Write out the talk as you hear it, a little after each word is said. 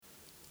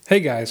Hey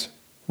guys,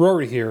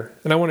 Rory here,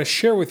 and I want to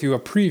share with you a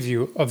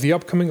preview of the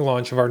upcoming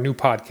launch of our new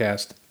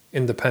podcast,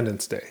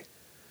 Independence Day.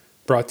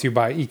 Brought to you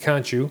by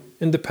Ikanchu,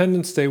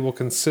 Independence Day will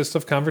consist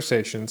of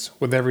conversations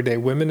with everyday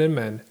women and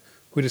men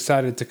who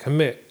decided to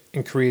commit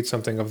and create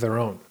something of their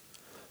own.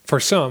 For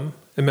some,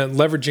 it meant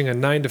leveraging a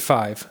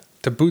 9-to-5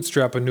 to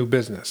bootstrap a new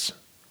business.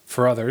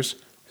 For others,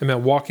 it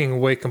meant walking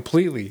away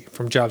completely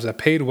from jobs that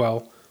paid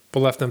well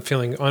but left them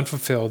feeling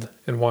unfulfilled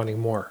and wanting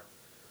more.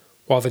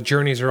 While the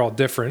journeys are all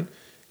different,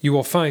 you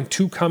will find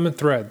two common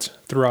threads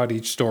throughout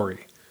each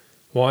story.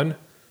 One,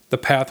 the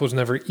path was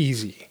never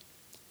easy.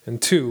 And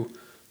two,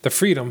 the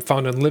freedom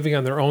found in living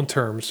on their own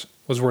terms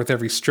was worth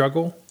every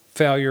struggle,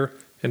 failure,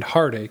 and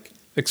heartache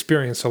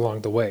experienced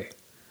along the way.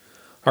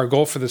 Our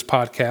goal for this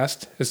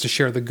podcast is to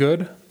share the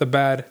good, the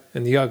bad,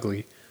 and the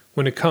ugly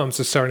when it comes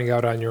to starting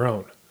out on your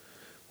own.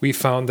 We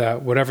found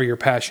that whatever your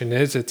passion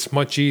is, it's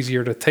much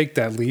easier to take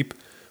that leap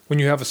when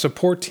you have a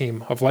support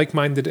team of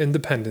like-minded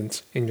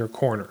independents in your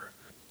corner.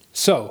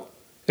 So,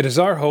 it is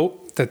our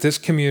hope that this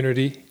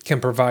community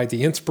can provide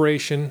the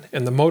inspiration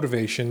and the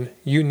motivation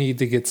you need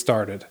to get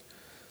started.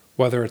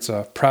 Whether it's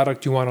a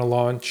product you want to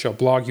launch, a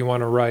blog you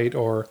want to write,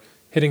 or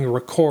hitting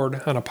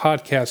record on a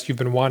podcast you've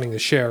been wanting to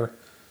share,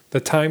 the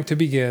time to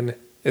begin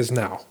is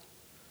now.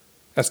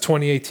 As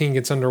 2018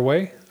 gets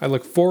underway, I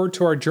look forward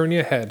to our journey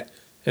ahead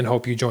and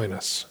hope you join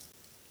us.